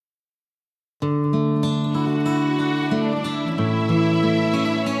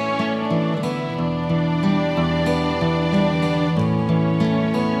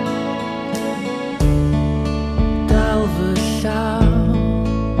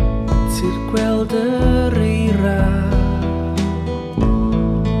brysur gweld yr eira,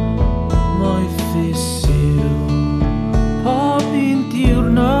 moethus yw pob un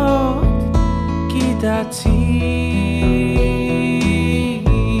diwrnod gyda ti.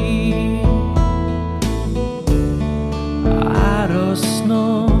 Aros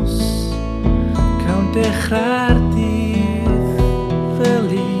nos, cawn dechrau'r dydd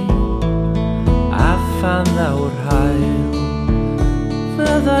fel un, a phan ddaw'r hael,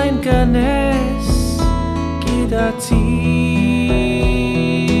 fyddai'n gynnes gyda ti.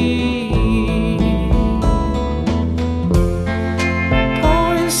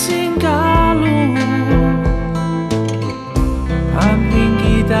 Poen sy'n galw am fi'n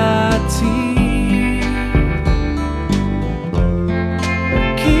gyda ti.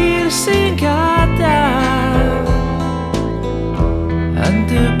 Cyr sy'n gadael yn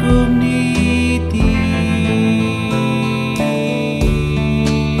dy gwmni di.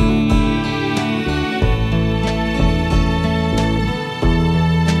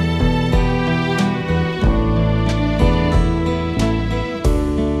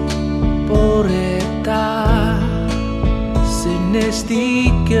 Bore da sy'n nes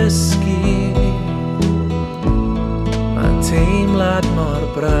di gysgu, mae'n teimlad mor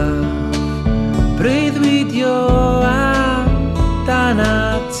braf, breuddwydio am dan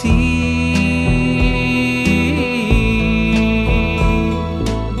a ti.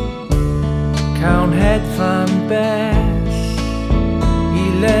 Cawn hedfan bell i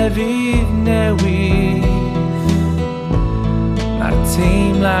lefydd newydd, mae'r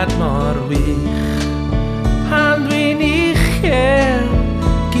teimlad mor wych pan dwi'n uchel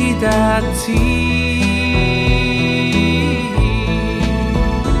gyda ti.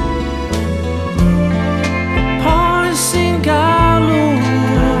 Poen sy'n galw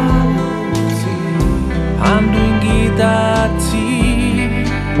pan dwi'n gyda ti.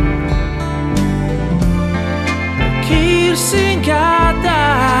 Cyr sy'n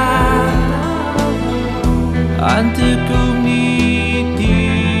gadael yn dy gwmni di.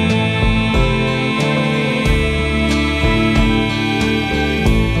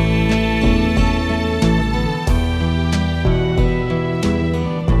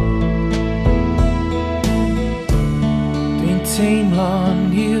 Dwi'n teimlo'n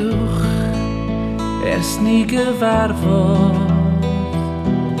uwch ers ni gyfarfod,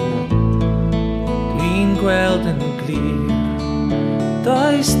 dwi'n gweld yn glir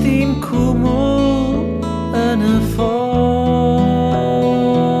does dim cwmwl yn y ffordd.